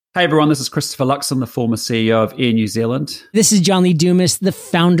Hey everyone, this is Christopher Luxon, the former CEO of Air New Zealand. This is John Lee Dumas, the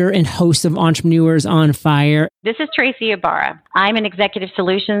founder and host of Entrepreneurs on Fire. This is Tracy Ibarra. I'm in Executive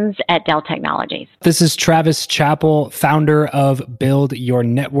Solutions at Dell Technologies. This is Travis Chappell, founder of Build Your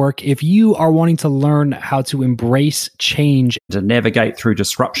Network. If you are wanting to learn how to embrace change, To navigate through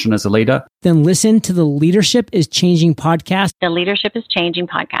disruption as a leader, then listen to the Leadership is Changing podcast. The Leadership is Changing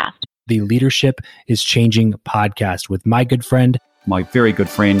podcast. the Leadership is Changing podcast with my good friend, my very good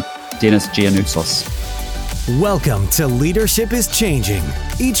friend, Dennis Giannoutsos. Welcome to Leadership is Changing.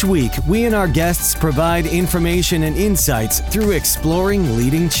 Each week, we and our guests provide information and insights through exploring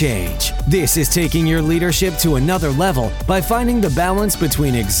leading change. This is taking your leadership to another level by finding the balance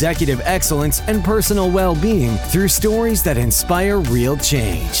between executive excellence and personal well-being through stories that inspire real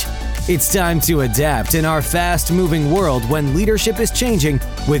change. It's time to adapt in our fast-moving world when leadership is changing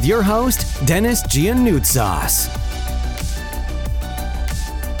with your host, Dennis Giannoutsos.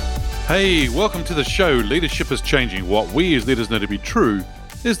 Hey, welcome to the show. Leadership is Changing. What we as leaders know to be true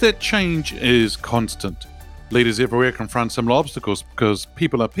is that change is constant. Leaders everywhere confront similar obstacles because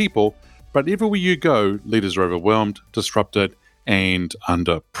people are people, but everywhere you go, leaders are overwhelmed, disrupted, and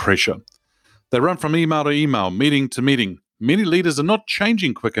under pressure. They run from email to email, meeting to meeting. Many leaders are not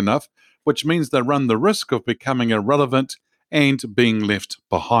changing quick enough, which means they run the risk of becoming irrelevant and being left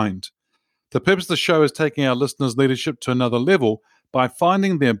behind. The purpose of the show is taking our listeners' leadership to another level by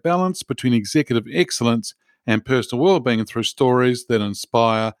finding their balance between executive excellence and personal well-being through stories that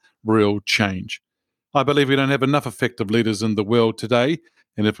inspire real change. I believe we don't have enough effective leaders in the world today,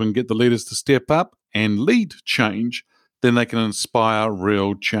 and if we can get the leaders to step up and lead change, then they can inspire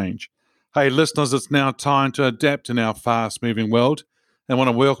real change. Hey listeners, it's now time to adapt in our fast-moving world. I want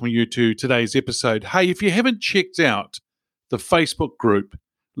to welcome you to today's episode. Hey, if you haven't checked out the Facebook group,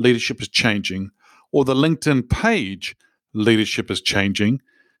 Leadership is Changing, or the LinkedIn page, Leadership is Changing,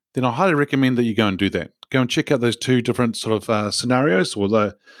 then I highly recommend that you go and do that. Go and check out those two different sort of scenarios, or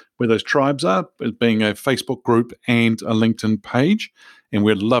where those tribes are, as being a Facebook group and a LinkedIn page. And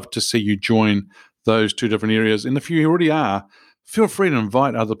we'd love to see you join those two different areas. And if you already are, feel free to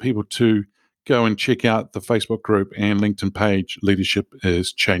invite other people to go and check out the Facebook group and LinkedIn page, Leadership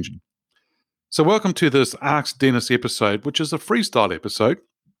is Changing. So welcome to this Ask Dennis episode, which is a freestyle episode.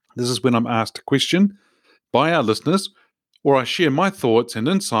 This is when I'm asked a question by our listeners, or I share my thoughts and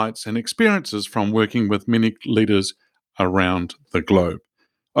insights and experiences from working with many leaders around the globe.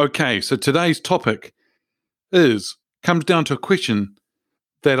 Okay, so today's topic comes down to a question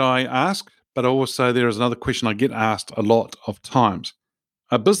that I ask, but also there is another question I get asked a lot of times.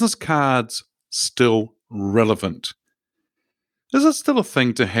 Are business cards still relevant? Is it still a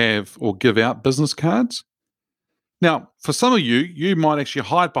thing to have or give out business cards? Now, for some of you, you might actually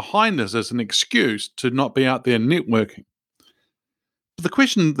hide behind this as an excuse to not be out there networking. But the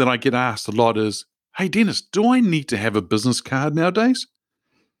question that I get asked a lot is, hey, Dennis, do I need to have a business card nowadays?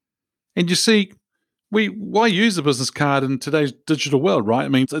 And you see, why use a business card in today's digital world, right? I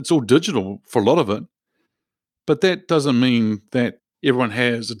mean, it's all digital for a lot of it, but that doesn't mean that everyone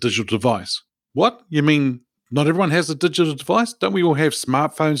has a digital device. What? You mean not everyone has a digital device? Don't we all have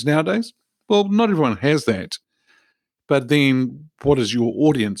smartphones nowadays? Well, not everyone has that. But then what is your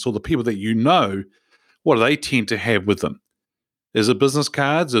audience or the people that you know, what do they tend to have with them? Is it business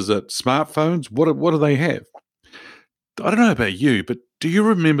cards? Is it smartphones? What do they have? I don't know about you, but do you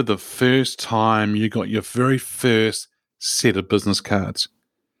remember the first time you got your very first set of business cards?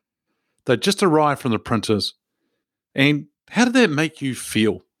 They just arrived from the printers. And how did that make you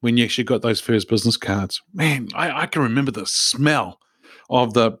feel when you actually got those first business cards? Man, I can remember the smell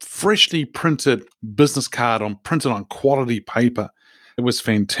of the freshly printed business card printed on quality paper. It was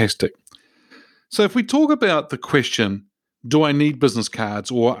fantastic. So if we talk about the question, do I need business cards,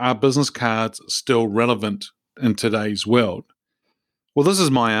 or are business cards still relevant in today's world? Well, this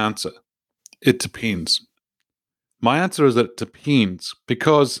is my answer. It depends. My answer is that it depends,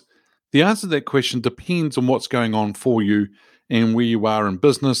 because the answer to that question depends on what's going on for you and where you are in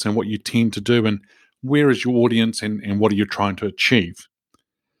business and what you tend to do and where is your audience and what are you trying to achieve.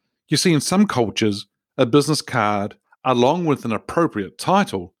 You see, in some cultures, a business card, along with an appropriate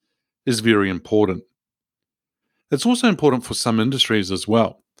title, is very important. It's also important for some industries as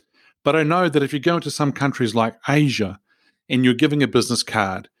well. But I know that if you go into some countries like Asia and you're giving a business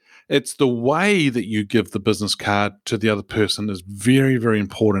card, it's the way that you give the business card to the other person is very, very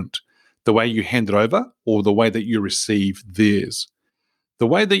important. The way you hand it over or the way that you receive theirs. The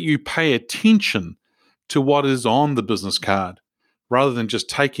way that you pay attention to what is on the business card rather than just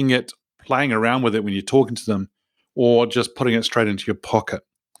taking it, playing around with it when you're talking to them, or just putting it straight into your pocket.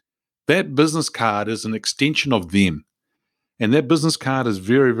 That business card is an extension of them. And that business card is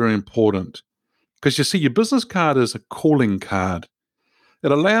very, very important because you see, your business card is a calling card.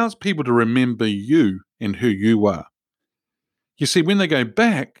 It allows people to remember you and who you are. You see, when they go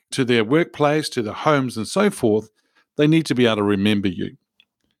back to their workplace, to their homes and so forth, they need to be able to remember you.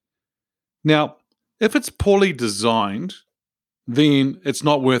 Now, if it's poorly designed, then it's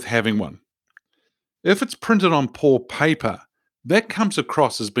not worth having one. If it's printed on poor paper, that comes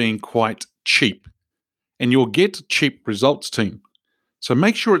across as being quite cheap, and you'll get cheap results, team. So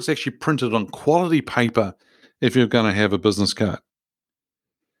make sure it's actually printed on quality paper if you're going to have a business card.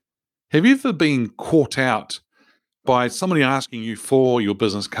 Have you ever been caught out by somebody asking you for your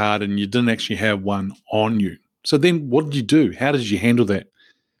business card and you didn't actually have one on you? So then what did you do? How did you handle that?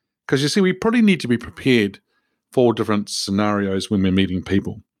 Because you see, we probably need to be prepared for different scenarios when we're meeting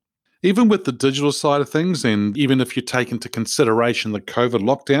people. Even with the digital side of things, and even if you take into consideration the COVID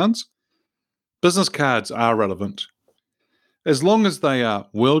lockdowns, business cards are relevant. As long as they are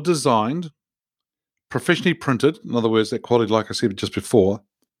well designed, professionally printed, in other words, that quality, like I said just before,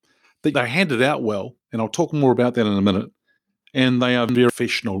 they're handed out well, and I'll talk more about that in a minute, and they are very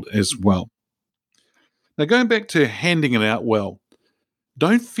professional as well. Now, going back to handing it out well,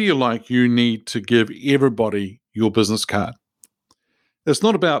 don't feel like you need to give everybody your business card. It's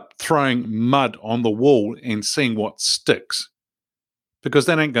not about throwing mud on the wall and seeing what sticks, because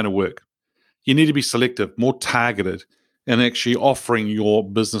that ain't going to work. You need to be selective, more targeted, and actually offering your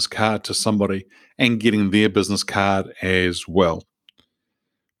business card to somebody and getting their business card as well.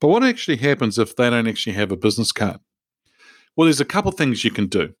 But what actually happens if they don't actually have a business card? Well, there's a couple things you can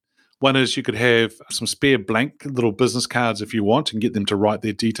do. One is you could have some spare blank little business cards if you want and get them to write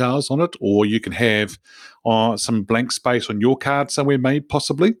their details on it, or you can have some blank space on your card somewhere, maybe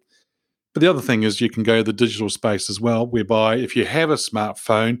possibly. But the other thing is you can go the digital space as well, whereby if you have a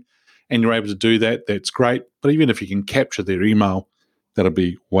smartphone and you're able to do that, that's great. But even if you can capture their email, that'll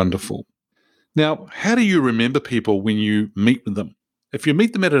be wonderful. Now, how do you remember people when you meet with them? If you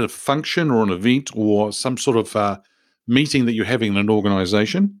meet them at a function or an event or some sort of meeting that you're having in an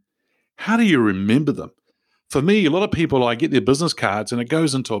organization, how do you remember them? For me, a lot of people, I get their business cards and it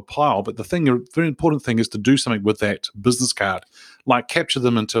goes into a pile, but the very important thing is to do something with that business card, like capture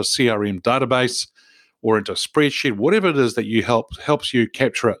them into a CRM database or into a spreadsheet, whatever it is that you helps you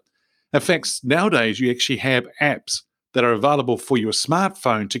capture it. In fact, nowadays you actually have apps that are available for your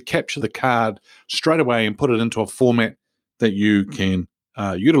smartphone to capture the card straight away and put it into a format that you can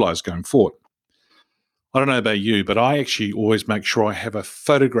utilize going forward. I don't know about you, but I actually always make sure I have a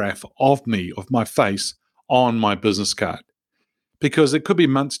photograph of me, of my face, on my business card. Because it could be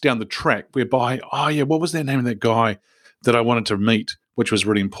months down the track whereby, what was that name of that guy that I wanted to meet, which was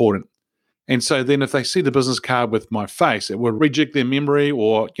really important. And so then if they see the business card with my face, it will rejig their memory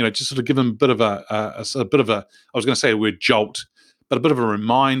or, just sort of give them a bit of I was going to say the word jolt, but a bit of a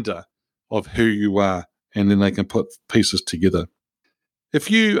reminder of who you are, and then they can put pieces together. If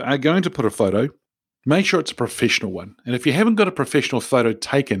you are going to put a photo, make sure it's a professional one. And if you haven't got a professional photo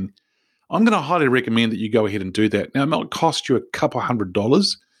taken, I'm going to highly recommend that you go ahead and do that. Now, it might cost you a couple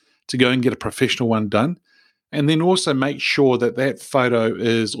 $100 to go and get a professional one done. And then also make sure that that photo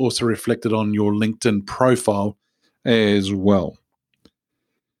is also reflected on your LinkedIn profile as well.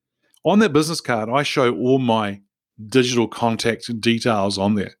 On that business card, I show all my digital contact details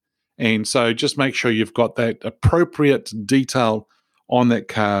on there. And so just make sure you've got that appropriate detail on that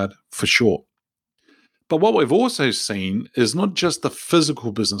card for sure. But what we've also seen is not just the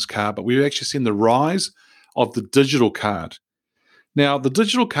physical business card, but we've actually seen the rise of the digital card. Now, the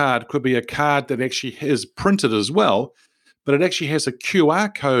digital card could be a card that actually is printed as well, but it actually has a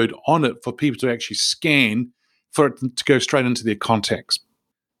QR code on it for people to actually scan for it to go straight into their contacts.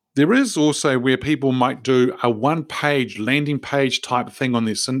 There is also where people might do a one-page landing page type thing on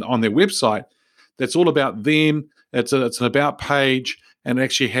their website that's all about them. It's an about page, and it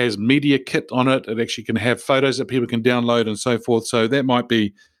actually has media kit on it. It actually can have photos that people can download and so forth. So that might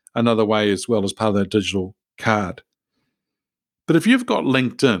be another way as well as part of that digital card. But if you've got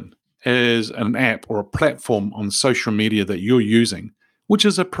LinkedIn as an app or a platform on social media that you're using, which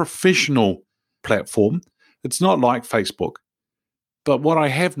is a professional platform, it's not like Facebook. But what I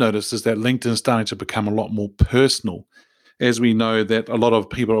have noticed is that LinkedIn is starting to become a lot more personal, as we know that a lot of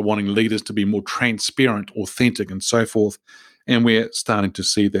people are wanting leaders to be more transparent, authentic, and so forth, and we're starting to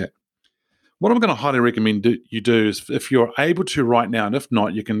see that. What I'm going to highly recommend you do is, if you're able to right now, and if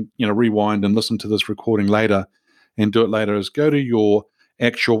not, you can rewind and listen to this recording later and do it later, is go to your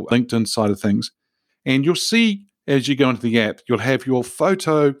actual LinkedIn side of things, and you'll see as you go into the app, you'll have your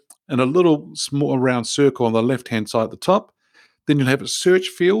photo in a little small round circle on the left-hand side at the top. Then you'll have a search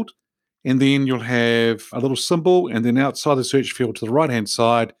field, and then you'll have a little symbol, and then outside the search field to the right-hand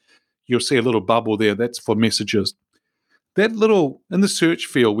side, you'll see a little bubble there. That's for messages. That little, in the search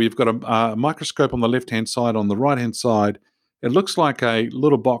field, we've got a microscope on the left-hand side. On the right-hand side, it looks like a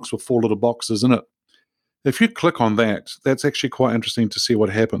little box with 4 little boxes in it. If you click on that, that's actually quite interesting to see what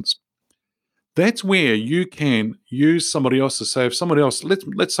happens. That's where you can use somebody else's. So if somebody else,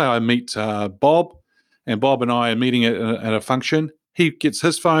 let's say I meet Bob, and Bob and I are meeting at a function. He gets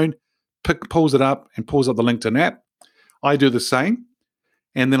his phone, pulls it up, and pulls up the LinkedIn app. I do the same,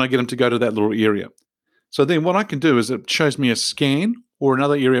 and then I get him to go to that little area. So then what I can do is it shows me a scan or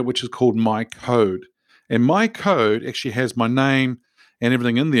another area which is called My Code. And My Code actually has my name and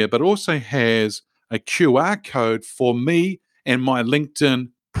everything in there, but also has a QR code for me and my LinkedIn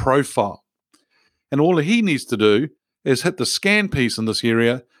profile. And all he needs to do is hit the scan piece in this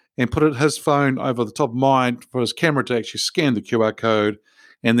area and put his phone over the top of mine for his camera to actually scan the QR code,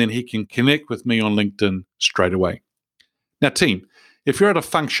 and then he can connect with me on LinkedIn straight away. Now, team, if you're at a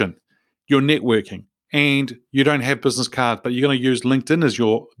function, you're networking, and you don't have business cards, but you're going to use LinkedIn as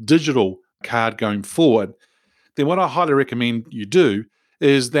your digital card going forward, then what I highly recommend you do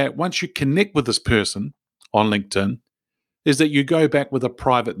is that once you connect with this person on LinkedIn, is that you go back with a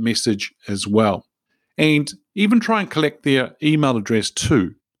private message as well. And even try and collect their email address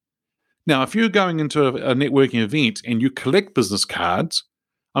too. Now, if you're going into a networking event and you collect business cards,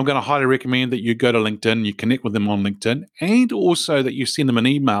 I'm going to highly recommend that you go to LinkedIn, you connect with them on LinkedIn, and also that you send them an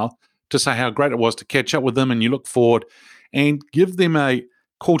email to say how great it was to catch up with them, and you look forward and give them a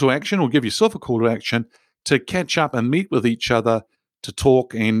call to action, or give yourself a call to action to catch up and meet with each other to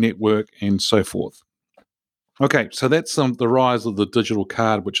talk and network and so forth. Okay, so that's the rise of the digital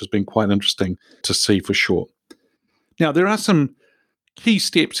card, which has been quite interesting to see for sure. Now, there are some key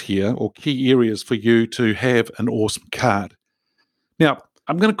steps here, or key areas for you to have an awesome card. Now,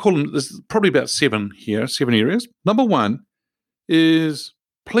 I'm going to call them, there's probably about 7 areas. Number 1 is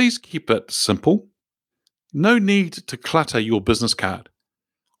please keep it simple. No need to clutter your business card.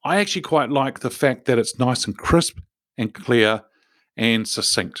 I actually quite like the fact that it's nice and crisp and clear and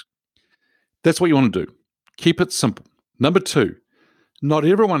succinct. That's what you want to do. Keep it simple. Number 2, not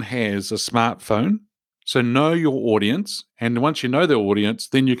everyone has a smartphone, so know your audience. And once you know their audience,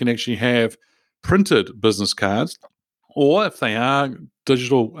 then you can actually have printed business cards, or if they are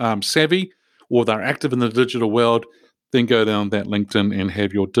digital savvy or they're active in the digital world, then go down that LinkedIn and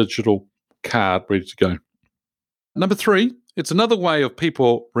have your digital card ready to go. Number 3, it's another way of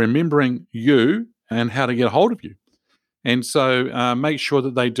people remembering you and how to get a hold of you. And so make sure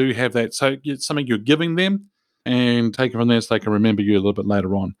that they do have that. So it's something you're giving them, and take it from there so they can remember you a little bit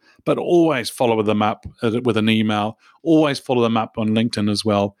later on. But always follow them up with an email. Always follow them up on LinkedIn as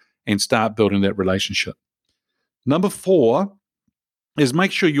well, and start building that relationship. Number 4 is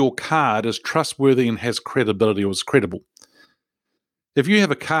make sure your card is trustworthy and has credibility, or is credible. If you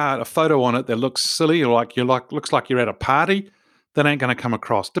have a card, a photo on it that looks silly, or looks like you're at a party, that ain't going to come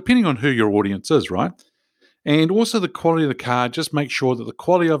across, depending on who your audience is, right? And also the quality of the card, just make sure that the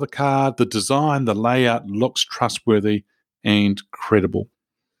quality of the card, the design, the layout looks trustworthy and credible.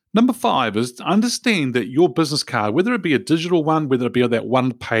 Number 5 is to understand that your business card, whether it be a digital one, whether it be that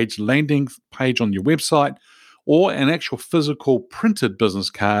one-page landing page on your website, or an actual physical printed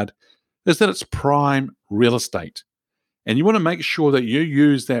business card, is that it's prime real estate. And you want to make sure that you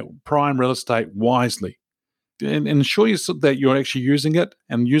use that prime real estate wisely. And ensure that you're actually using it,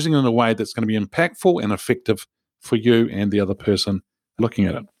 and using it in a way that's going to be impactful and effective for you and the other person looking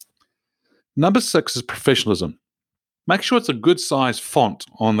at it. Number 6 is professionalism. Make sure it's a good size font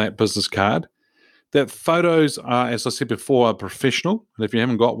on that business card. That photos are, as I said before, are professional. And if you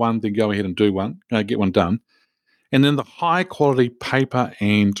haven't got one, then go ahead and do one. Get one done. And then the high quality paper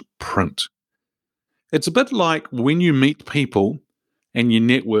and print. It's a bit like when you meet people and you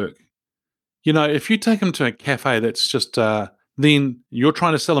network. You know, if you take them to a cafe that's just, then you're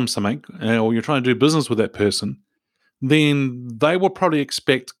trying to sell them something, or you're trying to do business with that person, then they will probably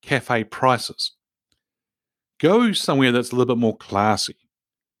expect cafe prices. Go somewhere that's a little bit more classy.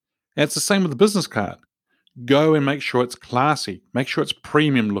 And it's the same with the business card. Go and make sure it's classy. Make sure it's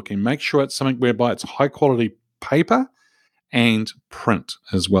premium looking. Make sure it's something whereby it's high quality paper and print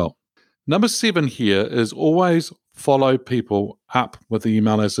as well. Number 7 here is always follow people up with the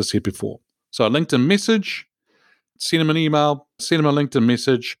email, as I said before. So a LinkedIn message, send them an email, send them a LinkedIn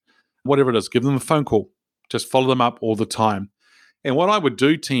message, whatever it is, give them a phone call. Just follow them up all the time. And what I would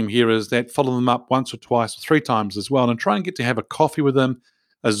do, team, here is that follow them up once or twice or 3 times as well, and try and get to have a coffee with them,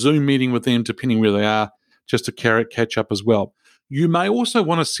 a Zoom meeting with them, depending where they are, just to catch up as well. You may also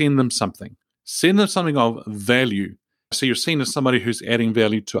want to send them something. Send them something of value. So you're seen as somebody who's adding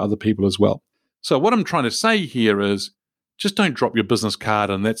value to other people as well. So what I'm trying to say here is just don't drop your business card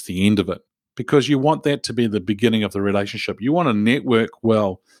and that's the end of it, because you want that to be the beginning of the relationship. You want to network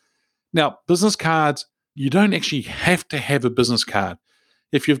well. Now, business cards, you don't actually have to have a business card.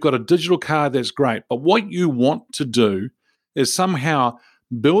 If you've got a digital card, that's great. But what you want to do is somehow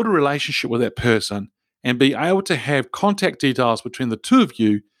build a relationship with that person and be able to have contact details between the two of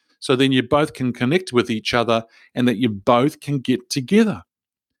you, so then you both can connect with each other and that you both can get together.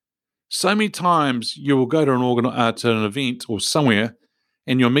 So many times you will go to an event or somewhere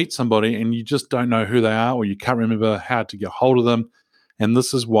and you'll meet somebody and you just don't know who they are, or you can't remember how to get hold of them. And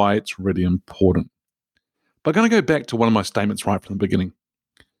this is why it's really important. But I'm going to go back to one of my statements right from the beginning.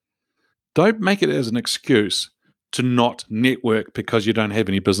 Don't make it as an excuse to not network because you don't have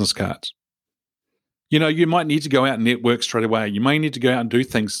any business cards. You know, you might need to go out and network straight away. You may need to go out and do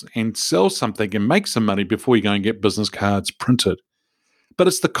things and sell something and make some money before you go and get business cards printed. But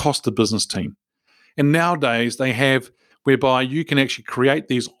it's the cost of business, team. And nowadays they have whereby you can actually create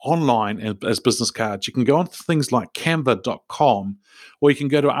these online as business cards. You can go on to things like canva.com, or you can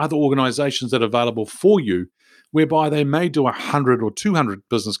go to other organizations that are available for you, whereby they may do 100 or 200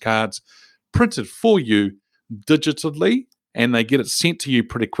 business cards printed for you digitally, and they get it sent to you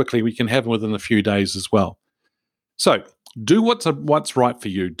pretty quickly. We can have them within a few days as well. So do what's right for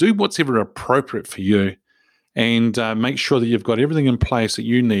you. Do what's ever appropriate for you, and make sure that you've got everything in place that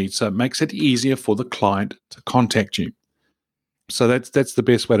you need, so it makes it easier for the client to contact you. So that's the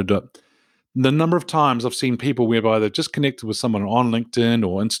best way to do it. The number of times I've seen people whereby they've just connected with someone on LinkedIn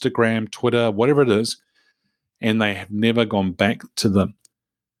or Instagram, Twitter, whatever it is, and they have never gone back to them.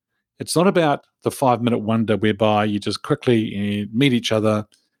 It's not about the 5-minute wonder whereby you just quickly meet each other,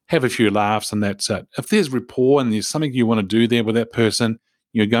 have a few laughs, and that's it. If there's rapport and there's something you want to do there with that person,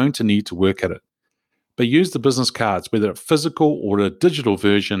 you're going to need to work at it. But use the business cards, whether a physical or a digital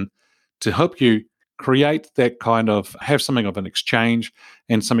version, to help you create that kind of, have something of an exchange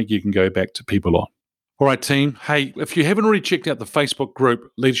and something you can go back to people on. All right, team. Hey, if you haven't already checked out the Facebook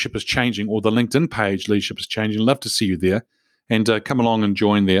group, Leadership is Changing, or the LinkedIn page, Leadership is Changing, love to see you there, and come along and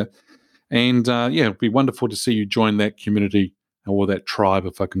join there. And it'd be wonderful to see you join that community, or that tribe,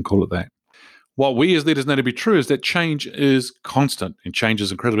 if I can call it that. What we as leaders know to be true is that change is constant, and change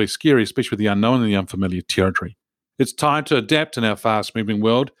is incredibly scary, especially with the unknown and the unfamiliar territory. It's time to adapt in our fast-moving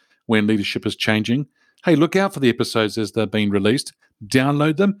world when leadership is changing. Hey, look out for the episodes as they're being released.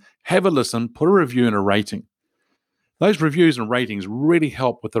 Download them, have a listen, put a review and a rating. Those reviews and ratings really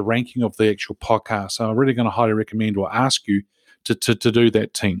help with the ranking of the actual podcast. So I'm really going to highly recommend or ask you to do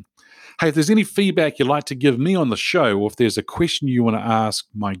that, team. Hey, if there's any feedback you'd like to give me on the show, or if there's a question you want to ask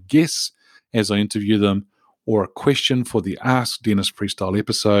my guests as I interview them, or a question for the Ask Dennis Freestyle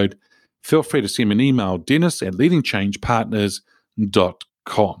episode, feel free to send me an email,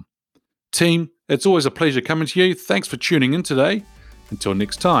 dennis@leadingchangepartners.com. Team, it's always a pleasure coming to you. Thanks for tuning in today. Until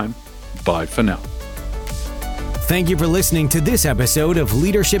next time, bye for now. Thank you for listening to this episode of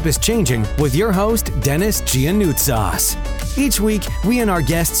Leadership is Changing with your host, Dennis Giannoutsas. Each week, we and our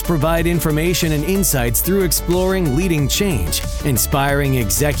guests provide information and insights through exploring leading change, inspiring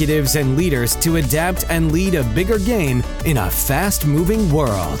executives and leaders to adapt and lead a bigger game in a fast-moving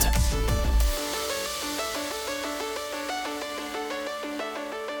world.